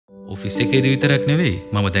Office එකේදී විතරක් නෙවෙයි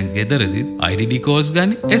මම දැන් ගෙදරදීත් IDD calls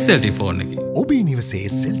ගන්න SLT phone එකේ. ඔබේ නිවසේ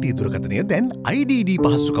SLT දුරකථනය දැන් IDD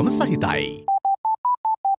පහසුකම සහිතයි.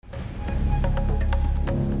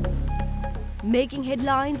 Making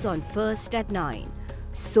headlines on First at 9.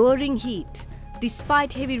 Soaring heat.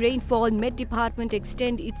 Despite heavy rainfall, Met Department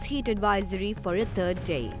extend its heat advisory for a third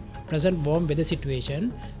day. Present warm weather situation,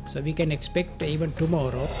 so we can expect even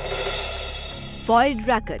tomorrow. Foiled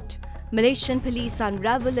racket. Malaysian police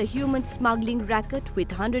unravel a human smuggling racket with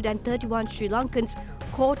 131 Sri Lankans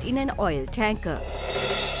caught in an oil tanker.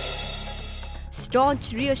 Staunch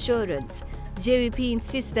reassurance. JVP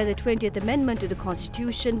insists that the 20th Amendment to the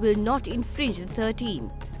Constitution will not infringe the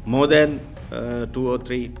 13th. More than 2 or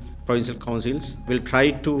 3 provincial councils will try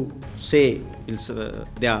to say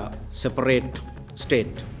they are separate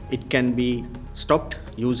state. It can be stopped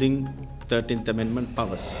using 13th Amendment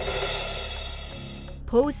powers.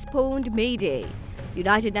 Postponed May Day.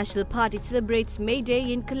 United National Party celebrates May Day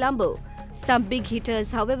in Colombo. Some big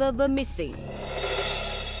hitters, however, were missing.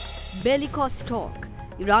 Bellicose talk.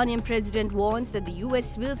 Iranian president warns that the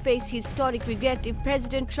US will face historic regret if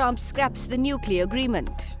President Trump scraps the nuclear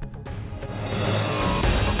agreement.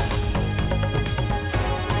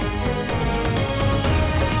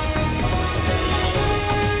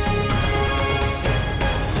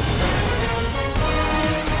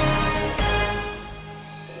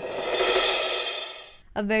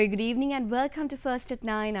 A very good evening and welcome to First at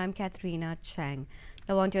 9. I'm Katharina Chang.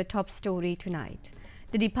 I want your top story tonight.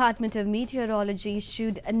 The Department of Meteorology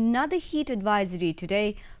issued another heat advisory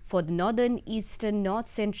today for the northern, eastern, north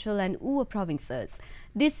central and Uva provinces.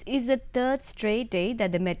 This is the third straight day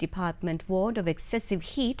that the Met Department warned of excessive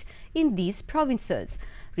heat in these provinces.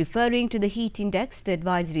 Referring to the heat index, the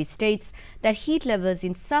advisory states that heat levels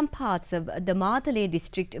in some parts of the Matale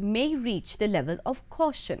district may reach the level of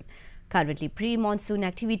caution. Currently, pre-monsoon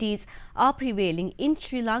activities are prevailing in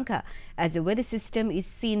Sri Lanka as the weather system is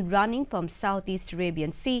seen running from Southeast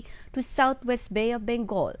Arabian Sea to Southwest Bay of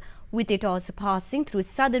Bengal, with it also passing through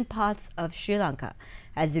southern parts of Sri Lanka.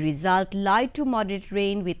 As a result, light to moderate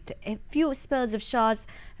rain with a few spells of showers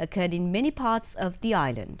occurred in many parts of the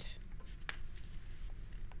island.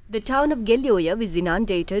 The town of Gelioya was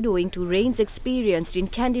inundated owing to rains experienced in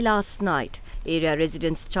Kandy last night. Area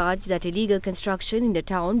residents charged that illegal construction in the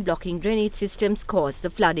town blocking drainage systems caused the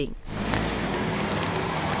flooding.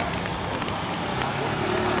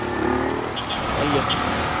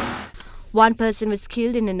 One person was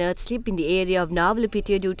killed in an earth slip in the area of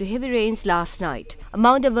Navalapitiya due to heavy rains last night. A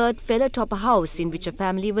mound of earth fell atop a house in which a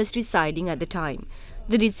family was residing at the time.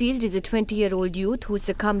 The deceased is a 20-year-old youth who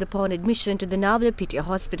succumbed upon admission to the Navalapitiya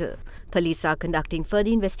hospital. Police are conducting further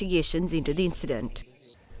investigations into the incident.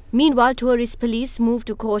 Meanwhile, tourist police moved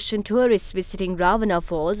to caution tourists visiting Ravana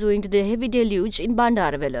Falls owing to the heavy deluge in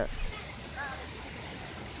Bandaravela.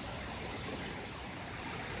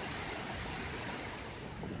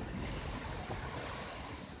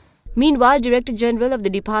 Meanwhile, Director General of the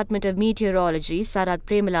Department of Meteorology, Sarath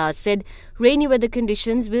Premala, said rainy weather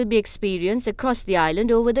conditions will be experienced across the island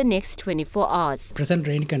over the next 24 hours. Present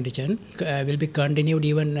rain condition will be continued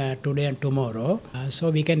even today and tomorrow.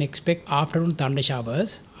 So we can expect afternoon thunder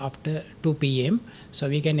showers after 2 p.m. So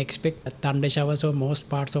we can expect thunder showers over most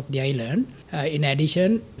parts of the island. In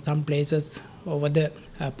addition, some places over the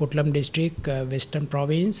Puttlam district, western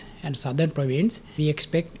province and southern province, we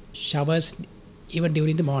expect showers even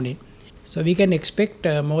during the morning. So we can expect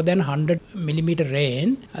more than 100 millimeter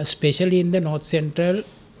rain, especially in the north central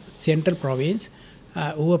province,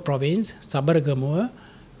 Uva province, Sabaragamuwa,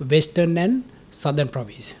 western and southern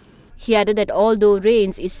province. He added that although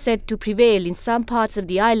rains is said to prevail in some parts of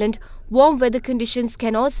the island, warm weather conditions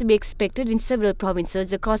can also be expected in several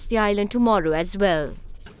provinces across the island tomorrow as well.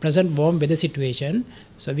 Present warm weather situation,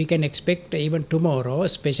 so we can expect even tomorrow,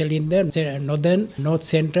 especially in the northern, north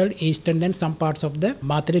central, eastern and some parts of the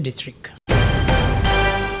Matale district.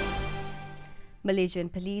 Malaysian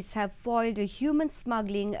police have foiled a human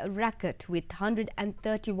smuggling racket with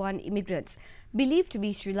 131 immigrants believed to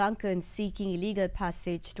be Sri Lankans seeking illegal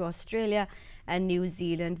passage to Australia and New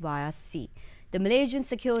Zealand via sea. The Malaysian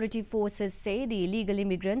security forces say the illegal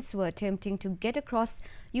immigrants were attempting to get across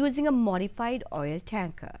using a modified oil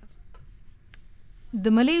tanker.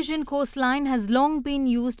 The Malaysian coastline has long been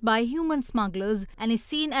used by human smugglers and is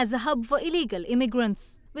seen as a hub for illegal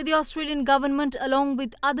immigrants. With the Australian government along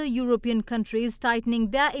with other European countries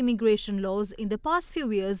tightening their immigration laws in the past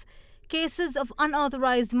few years, cases of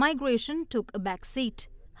unauthorized migration took a back seat.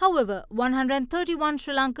 However, 131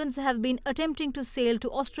 Sri Lankans have been attempting to sail to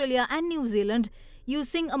Australia and New Zealand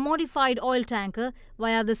using a modified oil tanker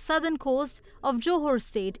via the southern coast of Johor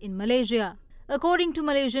State in Malaysia. According to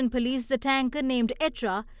Malaysian police, the tanker named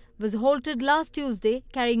Etra was halted last Tuesday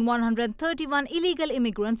carrying 131 illegal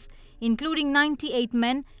immigrants, including 98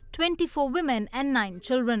 men, 24 women and 9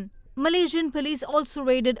 children. Malaysian police also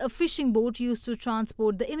raided a fishing boat used to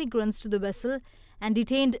transport the immigrants to the vessel and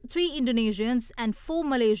detained 3 Indonesians and 4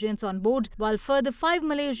 Malaysians on board, while further 5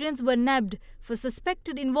 Malaysians were nabbed for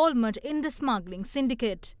suspected involvement in the smuggling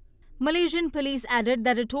syndicate. Malaysian police added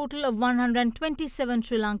that a total of 127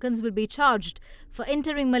 Sri Lankans will be charged for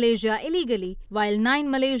entering Malaysia illegally, while 9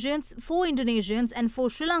 Malaysians, 4 Indonesians and 4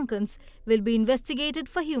 Sri Lankans will be investigated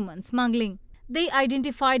for human smuggling. They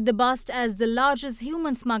identified the bust as the largest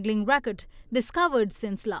human smuggling racket discovered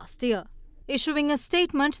since last year. Issuing a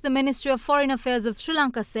statement, the Ministry of Foreign Affairs of Sri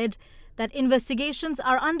Lanka said that investigations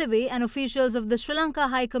are underway and officials of the Sri Lanka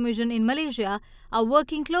High Commission in Malaysia are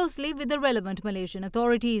working closely with the relevant Malaysian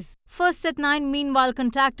authorities. First at 9 meanwhile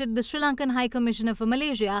contacted the Sri Lankan High Commissioner for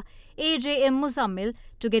Malaysia, AJM Muzammil,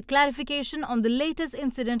 to get clarification on the latest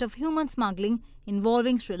incident of human smuggling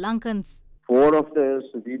involving Sri Lankans. 4 of the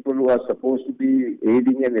people who are supposed to be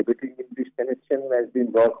aiding and abetting in this connection has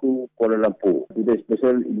been brought to Kuala Lumpur to the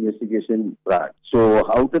special investigation branch. So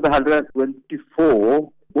out of the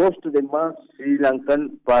 124, most of them are Sri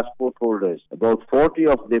Lankan passport holders. About 40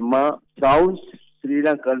 of them are sounds Sri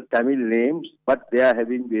Lankan Tamil names, but they are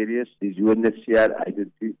having various UNHCR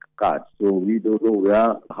identity cards. So we don't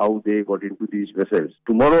know how they got into these vessels.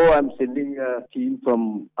 Tomorrow I'm sending a team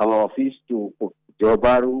from our office to Johor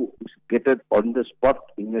Bahru get an on-the-spot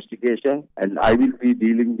investigation, and I will be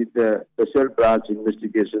dealing with the special branch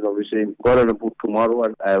investigation officer in Kuala Lumpur tomorrow,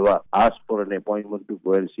 and I have asked for an appointment to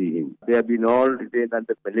go and see him. They have been all detained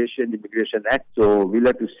under Malaysian Immigration Act, so we'll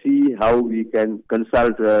have to see how we can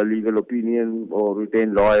consult legal opinion or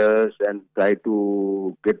retain lawyers and try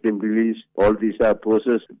to get them released. All these are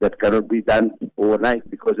processes that cannot be done overnight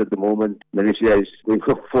because at the moment Malaysia is going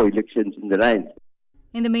for elections in the 9th.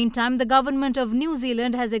 In the meantime, the government of New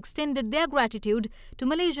Zealand has extended their gratitude to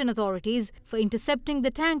Malaysian authorities for intercepting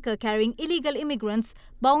the tanker carrying illegal immigrants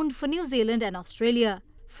bound for New Zealand and Australia.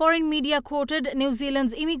 Foreign media quoted New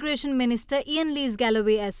Zealand's Immigration Minister Ian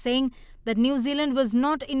Lees-Galloway as saying that New Zealand was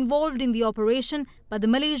not involved in the operation, but the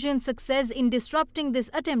Malaysian success in disrupting this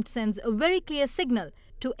attempt sends a very clear signal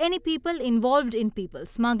to any people involved in people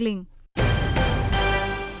smuggling.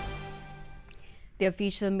 The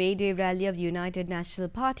official May Day rally of the United National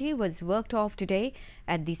Party was worked off today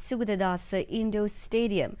at the Sugatadasa Indoor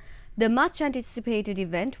Stadium. The much-anticipated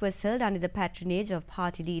event was held under the patronage of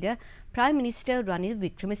party leader Prime Minister Ranil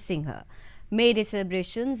Wickremesinghe. May Day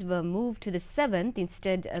celebrations were moved to the 7th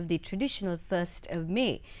instead of the traditional 1st of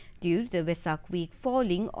May due to the Vesak week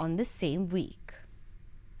falling on the same week.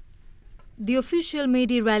 The official May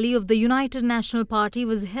Day rally of the United National Party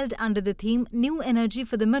was held under the theme New Energy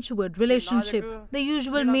for the Matured Relationship. The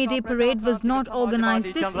usual May Day parade was not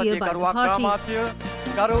organised this year by the party.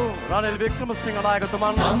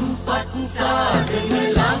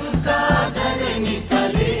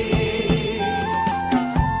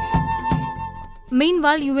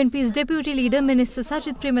 Meanwhile, UNP's Deputy Leader Minister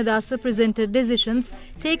Sajith Premadasa presented decisions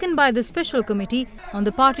taken by the Special Committee on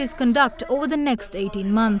the party's conduct over the next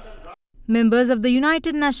 18 months. Members of the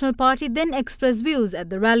United National Party then expressed views at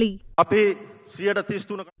the rally.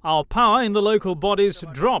 Our power in the local bodies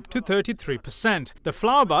dropped to 33%. The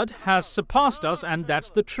flower bud has surpassed us, and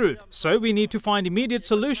that's the truth. So we need to find immediate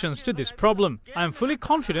solutions to this problem. I am fully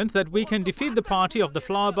confident that we can defeat the party of the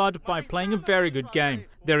flower bud by playing a very good game.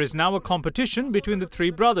 There is now a competition between the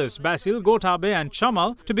 3 brothers, Basil, Gotabe and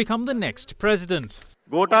Chamal, to become the next president.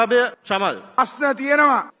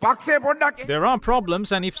 There are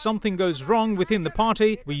problems, and if something goes wrong within the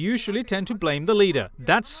party, we usually tend to blame the leader.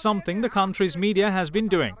 That's something the country's media has been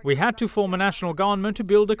doing. We had to form a national government to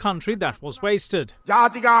build a country that was wasted.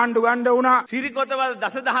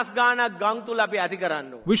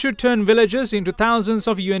 We should turn villages into thousands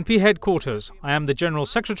of UNP headquarters. I am the General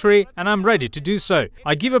Secretary and I'm ready to do so.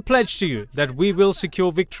 I give a pledge to you that we will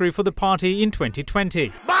secure victory for the party in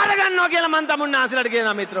 2020.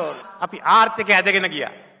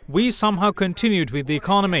 We somehow continued with the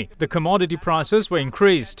economy. The commodity prices were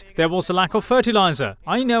increased. There was a lack of fertilizer.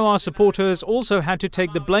 I know our supporters also had to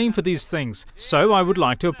take the blame for these things, so I would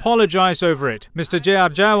like to apologize over it. Mr. J.R.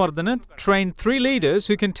 Jayawardena trained 3 leaders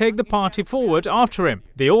who can take the party forward after him.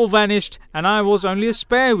 They all vanished, and I was only a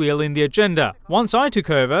spare wheel in the agenda. Once I took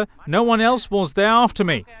over, no one else was there after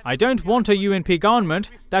me. I don't want a UNP government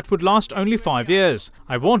that would last only 5 years.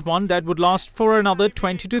 I want one that would last for another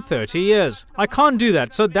 20 to 30 years. I can't do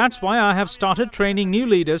that, so that's why I have started training new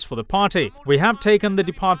leaders for the party. We have taken the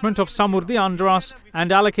Department of Samurdhi under us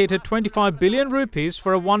and allocated 25 billion rupees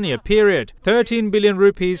for a one-year period. 13 billion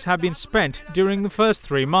rupees have been spent during the first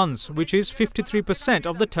 3 months, which is 53%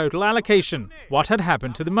 of the total allocation. What had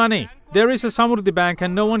happened to the money? There is a Samurdhi bank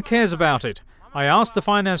and no one cares about it. I asked the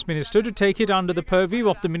Finance Minister to take it under the purview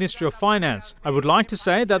of the Ministry of Finance. I would like to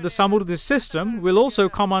say that the Samurdhi system will also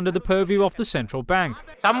come under the purview of the Central Bank.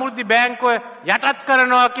 Samurdhi bankuව යටත්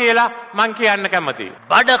කරනවා කියලා මං කියන්න කැමතියි.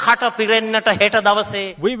 බඩ කට පිරෙන්නට හෙට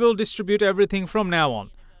දවසේ. We will distribute everything from now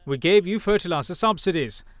on. We gave you fertilizer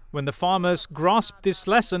subsidies. When the farmers grasp this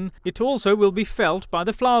lesson, it also will be felt by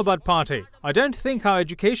the Flower Bud Party. I don't think our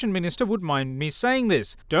Education Minister would mind me saying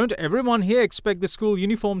this. Don't everyone here expect the school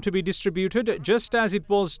uniform to be distributed just as it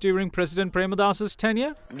was during President Premadas's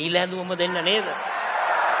tenure?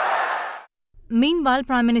 Meanwhile,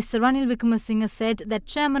 Prime Minister Ranil Wickremesinghe said that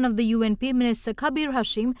Chairman of the UNP, Minister Kabir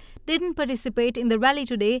Hashim, didn't participate in the rally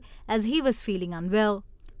today as he was feeling unwell.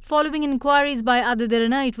 Following inquiries by Ada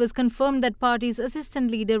Derana, it was confirmed that party's assistant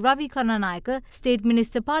leader Ravi Karnanayaka, State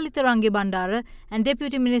Minister Palitharange Bandara and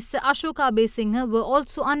Deputy Minister Ashoka Abesinghe were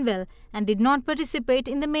also unwell and did not participate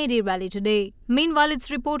in the May Day rally today. Meanwhile, it's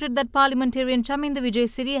reported that parliamentarian Chaminda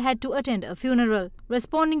Vijayasiri had to attend a funeral.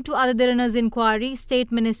 Responding to Ada Derana's inquiry,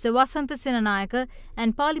 State Minister Wasantha Senanayaka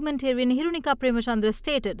and parliamentarian Hirunika Premachandra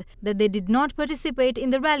stated that they did not participate in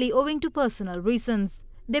the rally owing to personal reasons.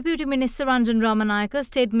 Deputy Minister Ranjan Ramanayaka,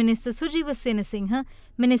 State Minister Sujeeva Senasinghe,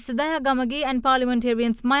 Minister Daya Gamage and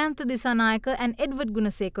parliamentarians Mayantha Disanayaka and Edward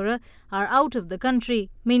Gunasekara are out of the country.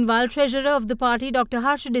 Meanwhile, Treasurer of the party Dr.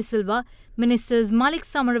 Harsha De Silva, Ministers Malik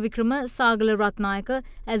Samaravikrama, Sagala Ratnayaka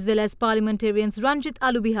as well as parliamentarians Ranjit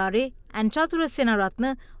Alubihare and Chatura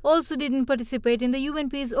Senaratne also didn't participate in the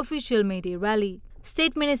UNP's official May Day rally.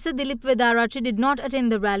 State Minister Dilip Vedarache did not attend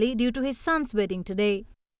the rally due to his son's wedding today.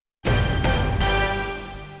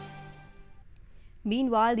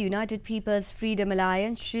 Meanwhile, the United People's Freedom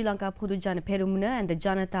Alliance, Sri Lanka Podujana Peramuna and the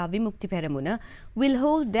Janata Vimukti Peramuna will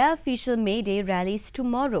hold their official May Day rallies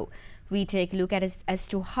tomorrow. We take a look at as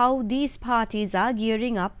to how these parties are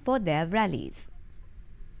gearing up for their rallies.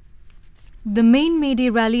 The main May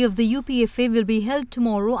Day rally of the UPFA will be held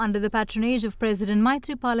tomorrow under the patronage of President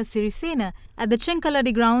Maithripala Sirisena at the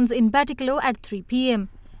Chenkaladi grounds in Batticaloa at 3 p.m.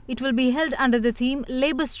 It will be held under the theme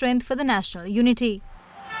Labour Strength for the National Unity.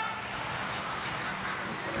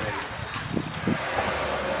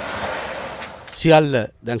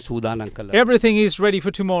 Everything is ready for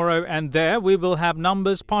tomorrow and there we will have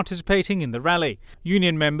numbers participating in the rally.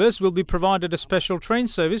 Union members will be provided a special train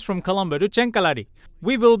service from Colombo to Chenkaladi.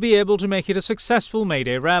 We will be able to make it a successful May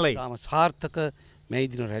Day rally.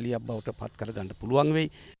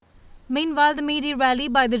 Meanwhile, the May Day rally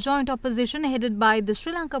by the joint opposition headed by the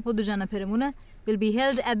Sri Lanka Podujana Peramuna will be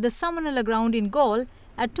held at the Samanala ground in Galle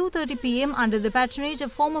at 2:30 p.m. under the patronage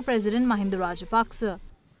of former President Mahinda Rajapaksa.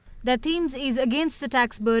 Their themes is against the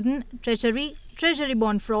tax burden, treachery, treasury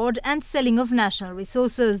bond fraud and selling of national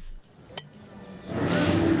resources.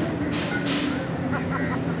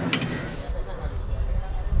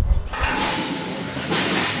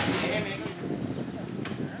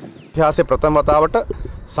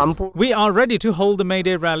 We are ready to hold the May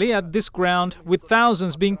Day rally at this ground with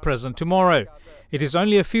thousands being present tomorrow. It is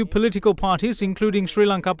only a few political parties, including Sri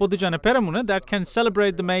Lanka Podujana Peramuna, that can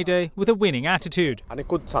celebrate the May Day with a winning attitude.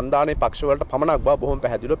 Meanwhile,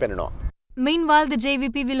 the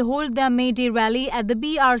JVP will hold their May Day rally at the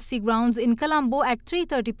BRC grounds in Colombo at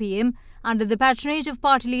 3:30 p.m. under the patronage of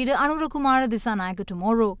party leader Anurakumara Disanayaka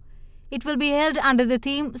tomorrow. It will be held under the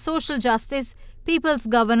theme Social Justice, People's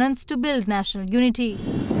Governance to Build National Unity.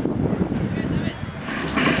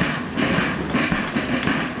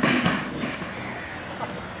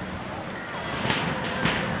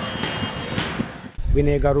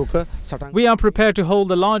 We are prepared to hold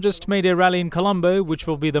the largest May Day rally in Colombo, which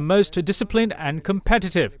will be the most disciplined and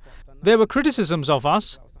competitive. There were criticisms of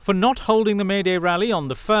us for not holding the May Day rally on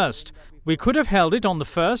the 1st. We could have held it on the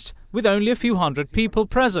 1st with only a few hundred people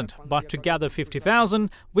present, but to gather 50,000,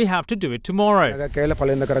 we have to do it tomorrow.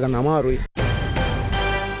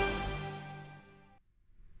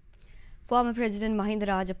 Former President Mahinda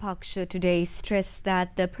Rajapaksa today stressed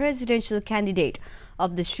that the presidential candidate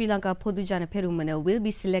of the Sri Lanka Podujana Peramuna will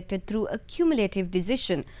be selected through a cumulative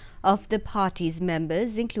decision of the party's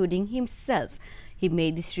members, including himself. He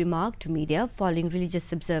made this remark to media following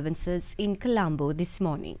religious observances in Colombo this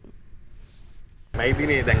morning.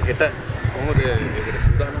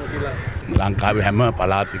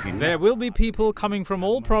 There will be people coming from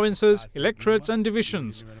all provinces, electorates and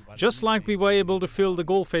divisions. Just like we were able to fill the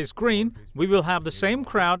Galle Green, we will have the same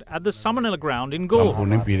crowd at the Samanala ground in Galle.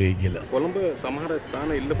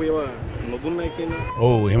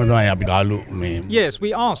 Yes,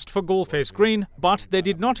 we asked for Galle Green, but they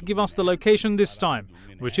did not give us the location this time,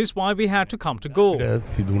 which is why we had to come to Galle.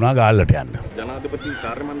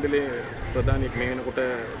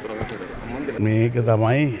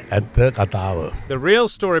 The real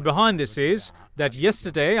story behind this is that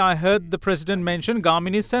yesterday I heard the president mention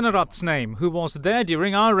Gamini Senarath's name, who was there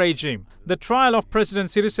during our regime. The trial of President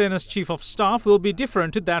Sirisena's chief of staff will be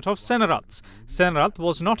different to that of Senarath's. Senarath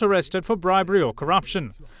was not arrested for bribery or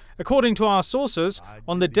corruption. According to our sources,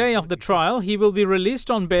 on the day of the trial, he will be released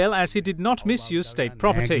on bail as he did not misuse state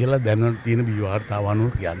property.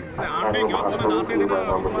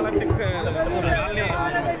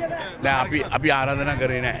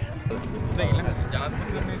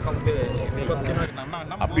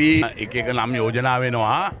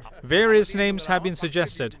 Various names have been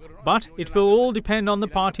suggested, but it will all depend on the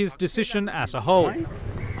party's decision as a whole.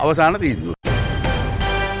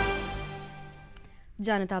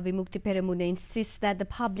 Janata Vimukti Peramuna insists that the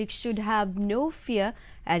public should have no fear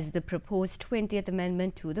as the proposed 20th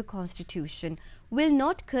Amendment to the Constitution will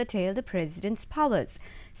not curtail the President's powers.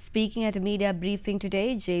 Speaking at a media briefing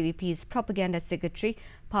today, JVP's Propaganda Secretary,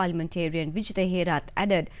 Parliamentarian Vijitha Herath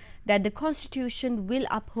added that the Constitution will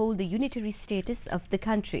uphold the unitary status of the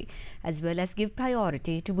country as well as give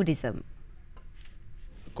priority to Buddhism.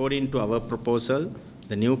 According to our proposal,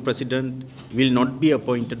 the new President will not be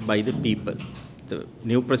appointed by the people. The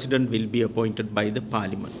new President will be appointed by the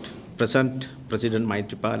Parliament. Present President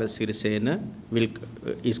Maithripala Sirisena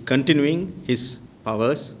is continuing his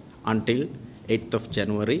powers until 8th of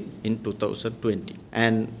January in 2020.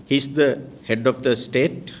 And he's the head of the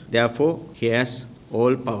state, therefore he has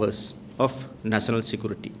all powers of national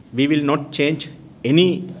security. We will not change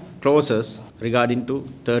any clauses regarding to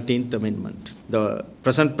 13th Amendment. The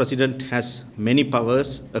present President has many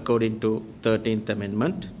powers according to 13th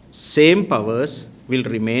Amendment. Same powers will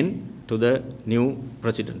remain to the new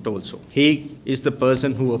President also. He is the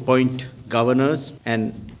person who appoints governors,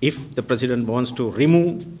 and if the President wants to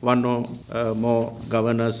remove one or more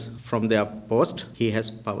governors from their post, he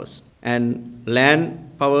has powers. And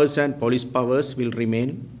land powers and police powers will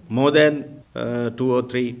remain. More than 2 or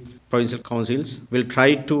 3 provincial councils will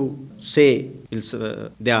try to say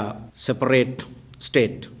they are separate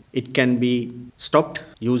state. It can be stopped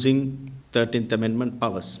using 13th Amendment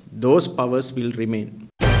powers. Those powers will remain.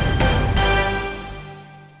 You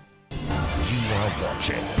are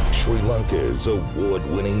watching Sri Lanka's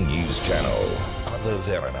award-winning news channel,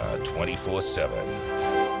 Derana 24/7.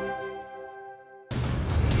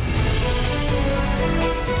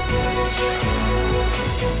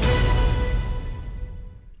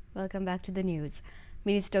 Welcome back to the news.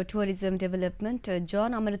 Minister of Tourism Development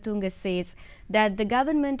John Amaratunga says that the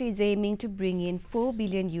government is aiming to bring in $4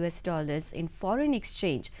 billion in foreign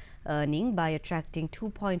exchange earning by attracting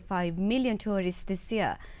 2.5 million tourists this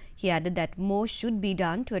year. He added that more should be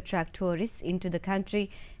done to attract tourists into the country,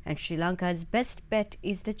 and Sri Lanka's best bet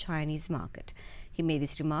is the Chinese market. He made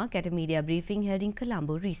this remark at a media briefing held in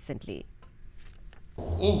Colombo recently.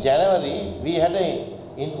 In January, we had an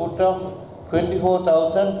input of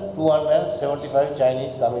 24,275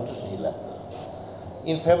 Chinese coming to Sri Lanka.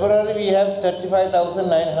 In February, we have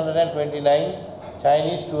 35,929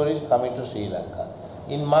 Chinese tourists coming to Sri Lanka.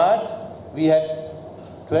 In March, we had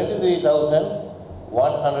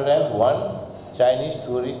 23,101 Chinese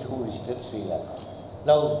tourists who visited Sri Lanka.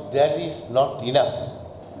 Now, that is not enough.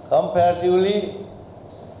 Comparatively,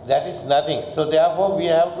 that is nothing. So therefore, we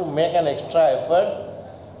have to make an extra effort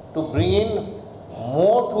to bring in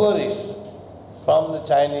more tourists from the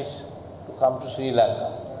Chinese to come to Sri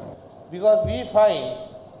Lanka. Because we find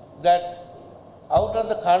that out of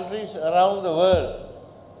the countries around the world,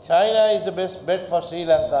 China is the best bet for Sri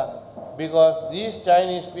Lanka, because these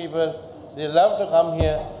Chinese people, they love to come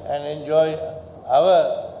here and enjoy our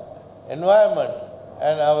environment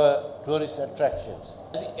and our tourist attractions.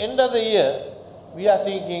 At the end of the year, we are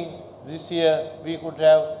thinking this year we could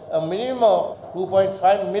have a minimum of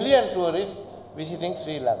 2.5 million tourists visiting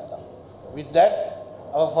Sri Lanka. With that,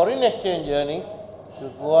 our foreign exchange earnings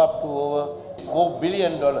should go up to over $4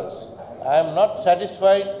 billion. I am not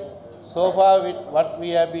satisfied so far with what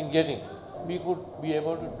we have been getting. We could be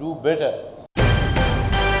able to do better.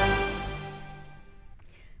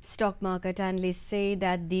 Stock market analysts say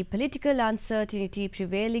that the political uncertainty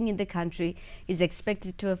prevailing in the country is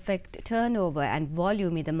expected to affect turnover and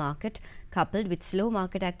volume in the market, coupled with slow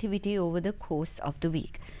market activity over the course of the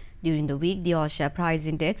week. During the week, the All-Share Price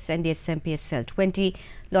Index and the S&P SL 20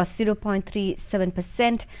 lost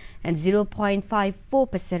 0.37% and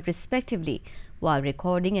 0.54% respectively, while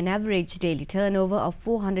recording an average daily turnover of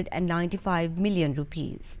 495 million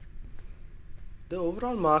rupees. The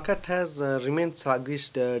overall market has remained sluggish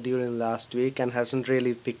during last week and hasn't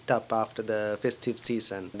really picked up after the festive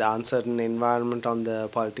season. The uncertain environment on the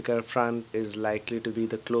political front is likely to be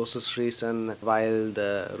the closest reason, while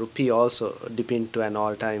the rupee also dipped into an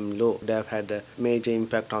all-time low. They have had a major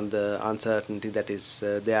impact on the uncertainty that is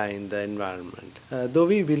there in the environment. Though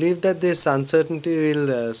we believe that this uncertainty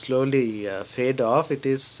will slowly fade off, it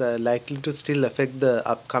is likely to still affect the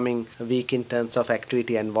upcoming week in terms of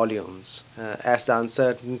activity and volumes. As the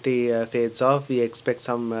uncertainty fades off, we expect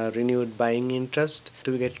some renewed buying interest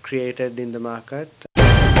to get created in the market.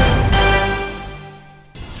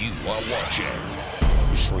 You are watching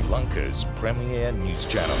Sri Lanka's premier news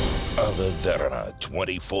channel, Other Derana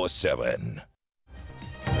 24/7.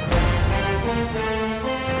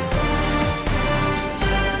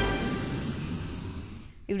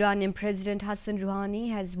 Iranian President Hassan Rouhani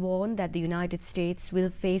has warned that the United States will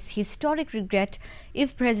face historic regret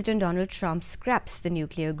if President Donald Trump scraps the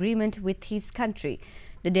nuclear agreement with his country.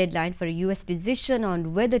 The deadline for a U.S. decision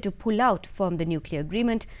on whether to pull out from the nuclear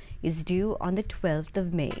agreement is due on the 12th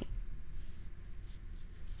of May.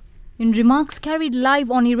 In remarks carried live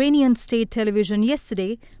on Iranian state television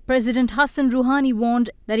yesterday, President Hassan Rouhani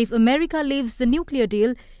warned that if America leaves the nuclear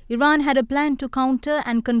deal, Iran had a plan to counter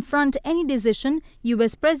and confront any decision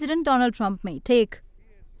US President Donald Trump may take.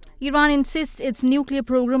 Iran insists its nuclear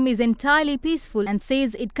program is entirely peaceful and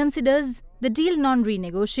says it considers the deal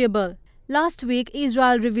non-renegotiable. Last week,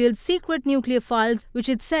 Israel revealed secret nuclear files which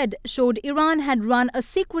it said showed Iran had run a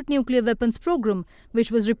secret nuclear weapons program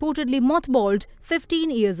which was reportedly mothballed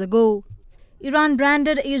 15 years ago. Iran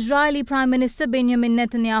branded Israeli Prime Minister Benjamin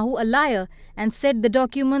Netanyahu a liar and said the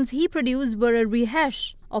documents he produced were a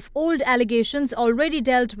rehash of old allegations already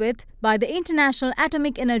dealt with by the International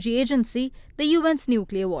Atomic Energy Agency, the UN's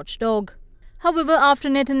nuclear watchdog. However, after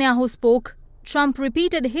Netanyahu spoke, Trump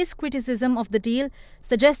repeated his criticism of the deal,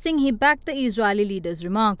 suggesting he backed the Israeli leader's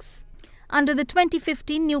remarks. Under the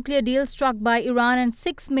 2015 nuclear deal struck by Iran and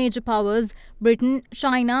 6 major powers, Britain,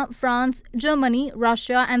 China, France, Germany,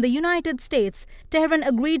 Russia and the United States, Tehran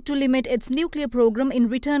agreed to limit its nuclear program in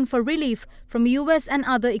return for relief from US and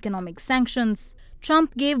other economic sanctions.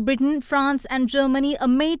 Trump gave Britain, France and Germany a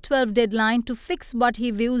May 12 deadline to fix what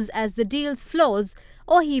he views as the deal's flaws,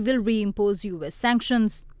 or he will reimpose US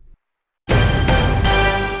sanctions.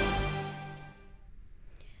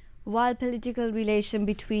 While political relation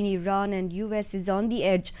between Iran and US is on the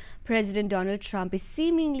edge, President Donald Trump is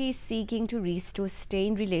seemingly seeking to restore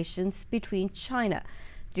strained relations between China.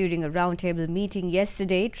 During a roundtable meeting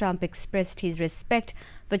yesterday, Trump expressed his respect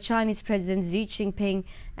for Chinese President Xi Jinping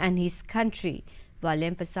and his country, while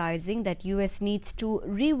emphasizing that US needs to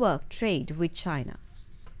rework trade with China.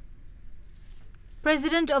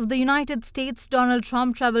 President of the United States Donald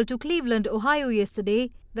Trump traveled to Cleveland, Ohio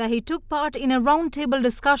yesterday, where he took part in a roundtable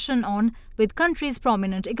discussion with country's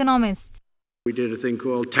prominent economists. We did a thing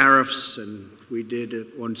called tariffs, and we did it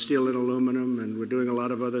on steel and aluminum, and we're doing a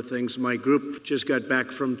lot of other things. My group just got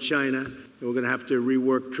back from China. We're going to have to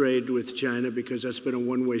rework trade with China because that's been a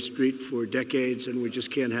one-way street for decades, and we just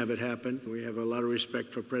can't have it happen. We have a lot of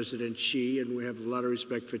respect for President Xi, and we have a lot of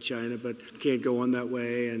respect for China, but can't go on that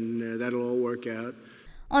way, and that'll all work out.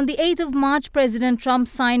 On the 8th of March, President Trump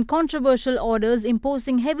signed controversial orders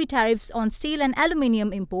imposing heavy tariffs on steel and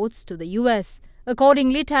aluminium imports to the US.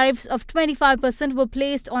 Accordingly, tariffs of 25% were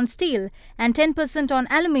placed on steel and 10% on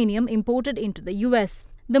aluminium imported into the US.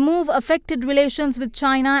 The move affected relations with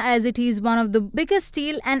China as it is one of the biggest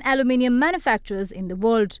steel and aluminium manufacturers in the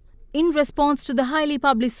world. In response to the highly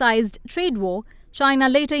publicized trade war, China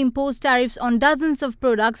later imposed tariffs on dozens of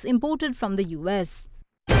products imported from the US.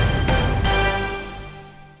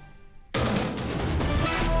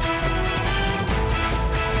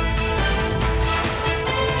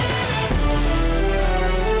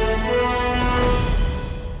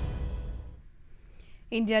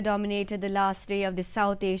 India dominated the last day of the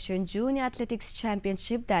South Asian Junior Athletics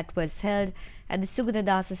Championship that was held at the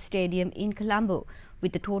Sugatadasa Stadium in Colombo,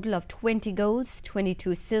 with a total of 20 golds,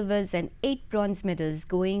 22 silvers and 8 bronze medals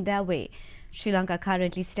going their way. Sri Lanka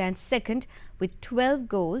currently stands second with 12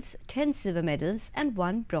 golds, 10 silver medals and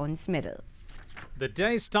 1 bronze medal. The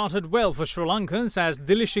day started well for Sri Lankans as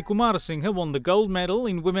Dilishi Kumarasinghe won the gold medal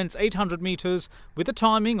in women's 800 metres with a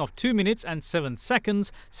timing of 2 minutes and 7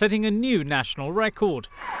 seconds, setting a new national record.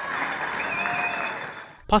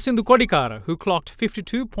 Pasindu Kodikara, who clocked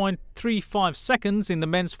 52.35 seconds in the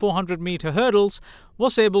men's 400-metre hurdles,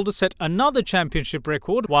 was able to set another championship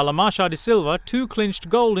record, while Amasha De Silva too clinched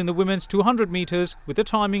gold in the women's 200 metres with a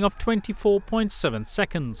timing of 24.7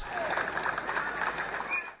 seconds.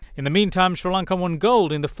 In the meantime, Sri Lanka won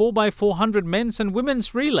gold in the 4x400 men's and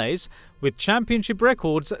women's relays, with championship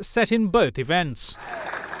records set in both events.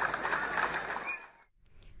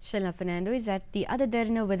 Shalna Fernando is at the other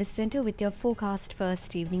Derana Weather Centre with your forecast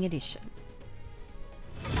first evening edition.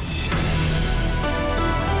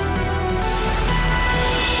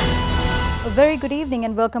 A very good evening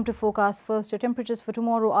and welcome to Forecast First. Your temperatures for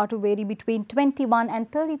tomorrow are to vary between 21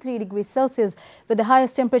 and 33 degrees Celsius, with the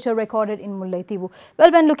highest temperature recorded in Mullaitivu.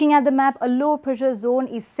 Well, when looking at the map, a low pressure zone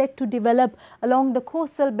is set to develop along the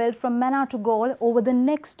coastal belt from Mannar to Galle over the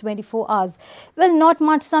next 24 hours. Well, not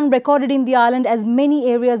much sun recorded in the island, as many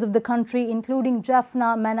areas of the country, including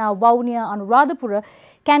Jaffna, Mannar, Vaunia, Anuradhapura,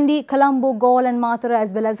 Kandy, Colombo, Galle and Matara,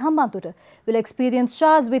 as well as Hambantota, will experience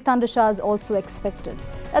showers with thunder showers also expected.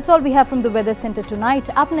 That's all we have from the Weather Centre tonight.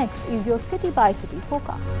 Up next is your city by city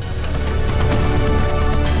forecast.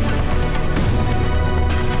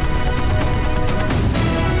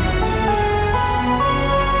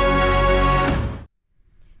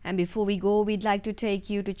 And before we go, we'd like to take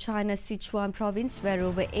you to China's Sichuan province, where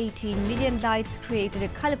over 18 million lights created a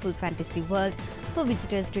colourful fantasy world for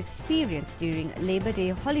visitors to experience during Labor Day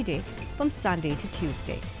holiday from Sunday to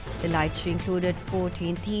Tuesday. The light show included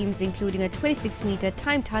 14 themes, including a 26-metre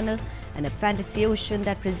time tunnel and a fantasy ocean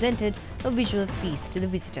that presented a visual feast to the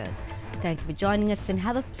visitors. Thank you for joining us and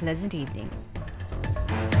have a pleasant evening.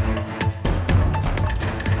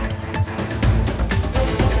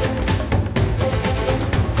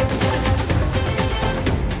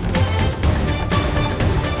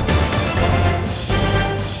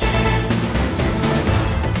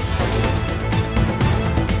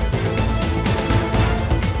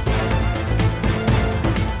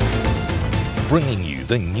 Bringing you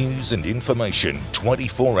the news and information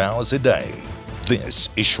 24 hours a day. This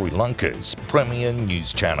is Sri Lanka's premier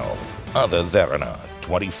news channel, Other Derana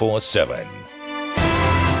 24/7.